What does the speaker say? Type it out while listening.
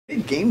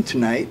Great game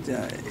tonight.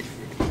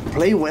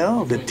 Play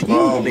well, the team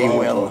play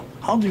well.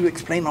 How do you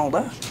explain all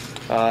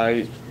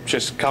that?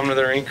 Just coming to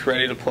the rink,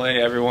 ready to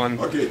play. Everyone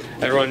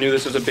knew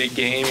this was a big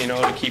game, you know,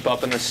 to keep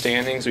up in the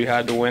standings. We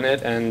had to win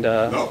it, and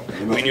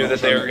we knew that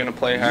they were going to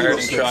play hard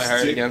and try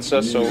hard against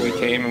us, so we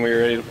came and we were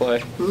ready to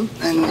play.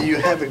 And you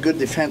have a good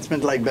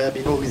defenseman like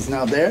Babino, he's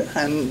not there,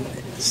 and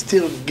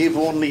still give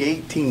only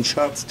 18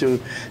 shots to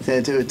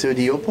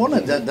the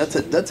opponent.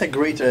 That's a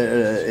great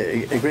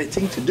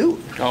thing to do.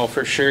 Oh,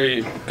 for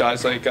sure.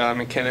 Guys like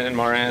McKinnon and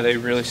Morin, they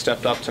really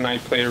stepped up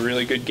tonight, played a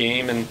really good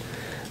game, and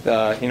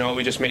you know,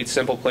 we just made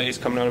simple plays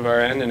coming out of our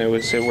end, and it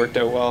worked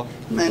out well.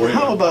 And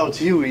how about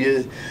you?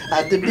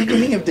 At the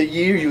beginning of the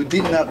year, you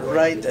did not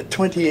write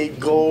 28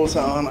 goals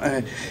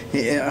on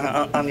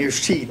your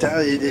sheet. Huh?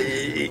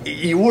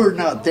 You were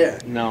not there.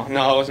 No,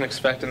 I wasn't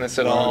expecting this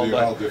at all.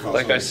 But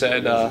like I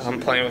said, I'm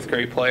playing with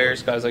great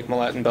players, guys like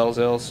Millette and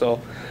Belzile, so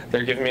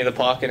they're giving me the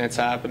puck and it's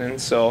happening.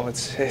 So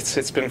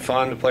it's been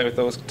fun to play with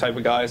those type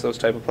of guys, those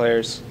type of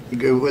players.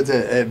 It was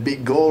a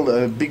big goal,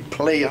 a big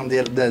play on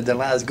the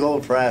last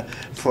goal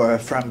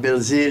from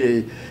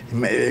Belzile,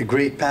 a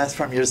great pass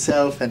from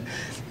yourself, and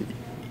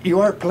you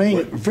are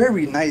playing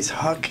very nice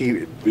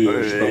hockey.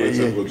 Your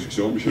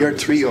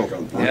trio.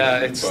 Yeah,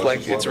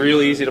 it's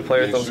real easy to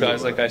play with those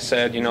guys. Like I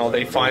said, you know,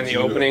 they find the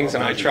openings,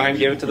 and I try and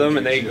give it to them,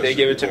 and they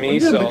give it to me.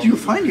 Yeah, so. But you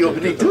find the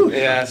opening too.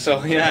 Yeah,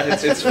 so yeah,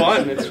 it's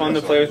fun. It's fun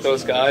to play with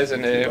those guys,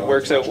 and it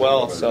works out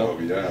well. So.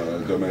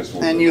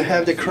 And you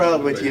have the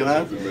crowd with you,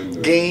 huh?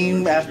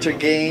 Game after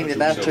game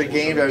and after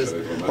game, there's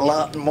a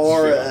lot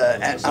more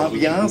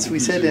ambiance. We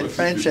said in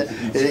French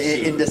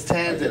in the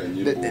stand.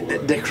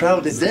 The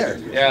crowd is there.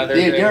 Yeah,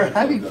 they're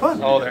having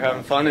fun. Oh, they're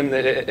having fun, and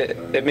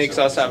it makes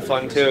us have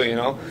fun too. You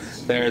know,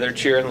 they're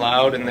cheering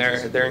loud and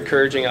they're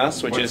encouraging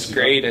us, which is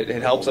great.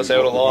 It helps us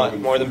out a lot,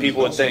 more than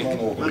people would think.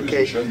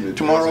 Okay,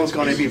 tomorrow's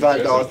going to be Val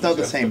d'Or. It's not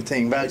the same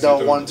thing. Val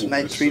d'Or won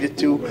tonight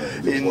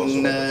 3-2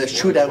 in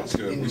shootout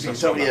in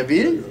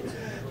Victoriaville.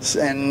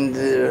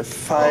 And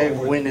 5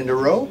 wins in a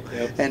row,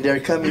 and they're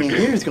coming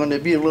here. It's going to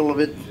be a little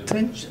bit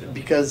tense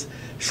because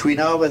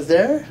Chouinard was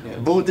there,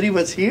 Baudry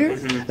was here,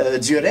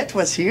 Durette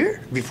was here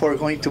before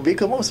going to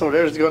Bécomo, so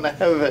there's going to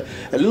have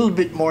a little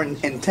bit more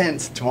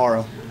intense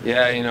tomorrow.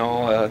 Yeah, you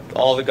know,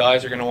 all the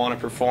guys are going to want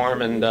to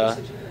perform, and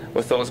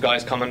with those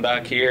guys coming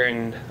back here,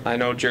 and I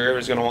know Jerv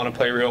is going to want to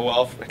play real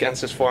well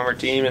against his former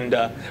team, and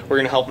we're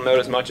going to help him out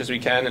as much as we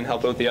can and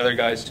help out the other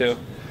guys too.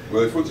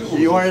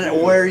 You are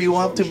where you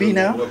want to be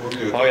now?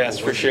 Oh yes,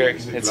 for sure.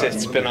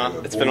 It's been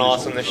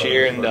awesome this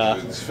year, and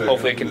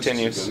hopefully it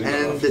continues.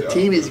 And the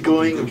team is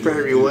going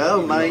very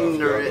well. 9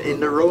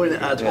 in a row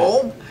at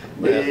home.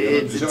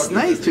 It's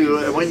nice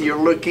to when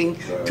you're looking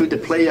to the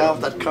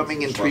playoff that's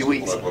coming in 3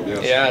 weeks.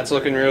 Yeah, it's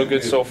looking real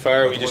good so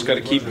far. We just got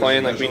to keep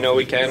playing like we know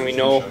we can. We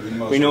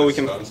know we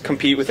can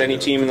compete with any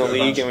team in the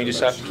league, and we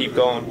just have to keep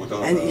going.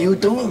 And you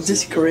don't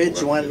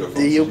discourage when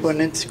the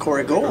opponent score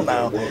a goal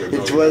now.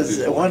 It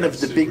was one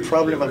of the big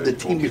problems of the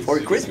team before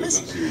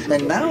Christmas,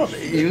 and now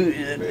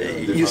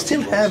you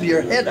still have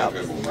your head up.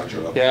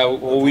 Yeah,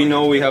 well, we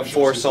know we have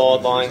 4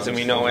 solid lines, and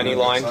we know any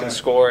line can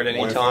score at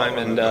any time,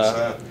 and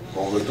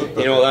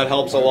you know, that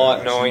helps a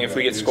lot, knowing if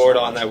we get scored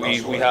on that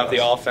we have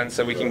the offense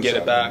that we can get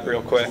it back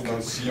real quick.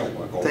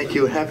 Thank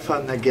you. Have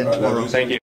fun again tomorrow. Thank you.